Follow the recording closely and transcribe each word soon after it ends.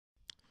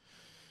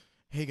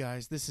Hey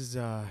guys, this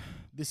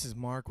is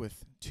Mark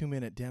with 2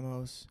 Minute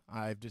Demos.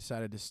 I've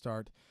decided to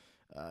start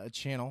a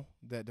channel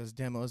that does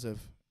demos of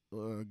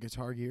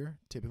guitar gear,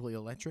 typically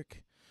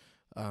electric.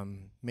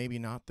 Maybe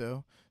not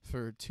though.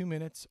 For 2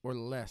 minutes or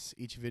less,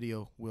 each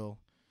video will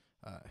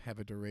have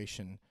a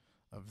duration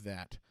of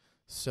that.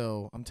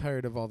 So I'm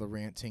tired of all the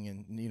ranting,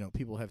 and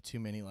people have too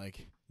many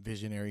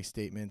visionary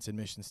statements and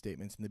mission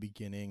statements in the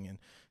beginning, and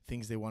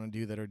things they want to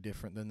do that are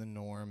different than the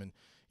norm, and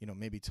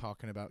maybe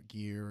talking about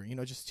gear,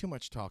 just too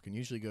much talking.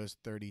 Usually goes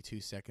 32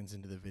 seconds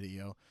into the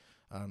video,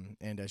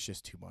 and that's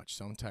just too much.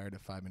 So I'm tired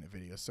of 5-minute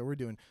videos. So we're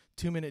doing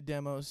 2-minute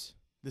demos.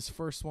 This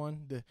first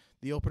one,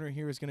 the opener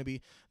here is going to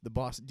be the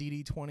Boss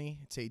DD-20.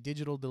 It's a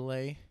digital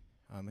delay.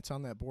 It's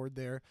on that board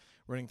there,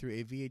 running through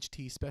a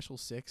VHT Special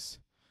 6,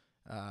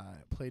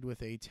 played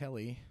with a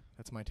telly.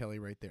 That's my telly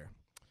right there.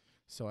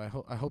 So I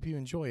hope you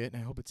enjoy it,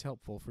 and I hope it's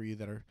helpful for you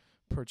that are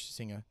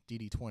purchasing a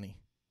DD-20.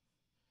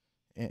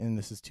 And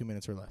this is 2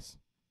 minutes or less.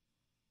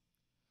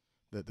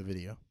 The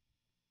video.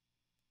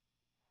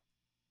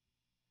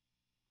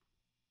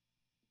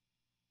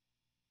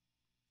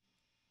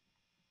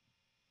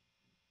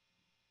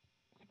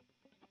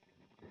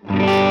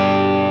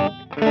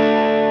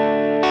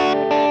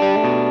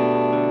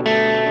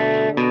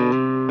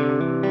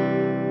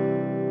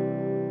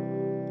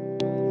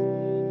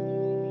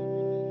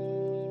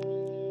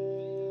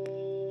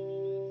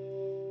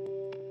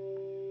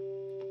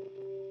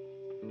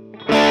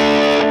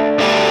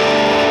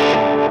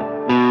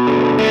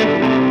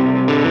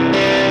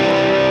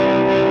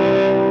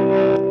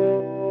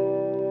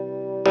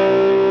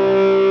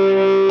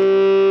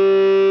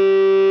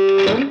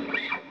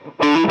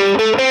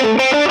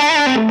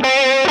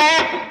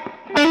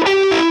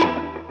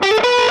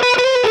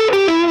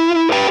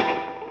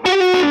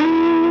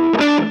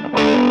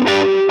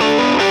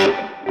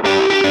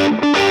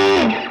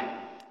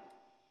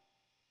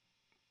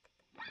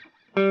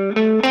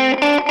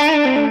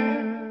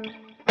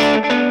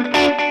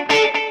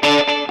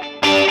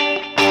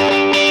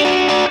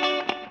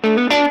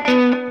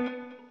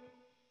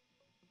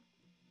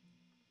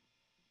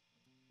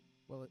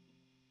 Well,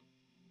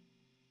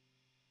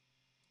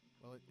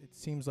 it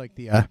seems like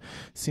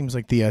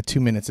the 2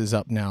 minutes is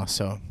up now.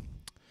 So,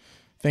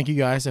 thank you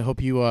guys. I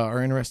hope you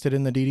are interested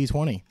in the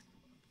DD-20.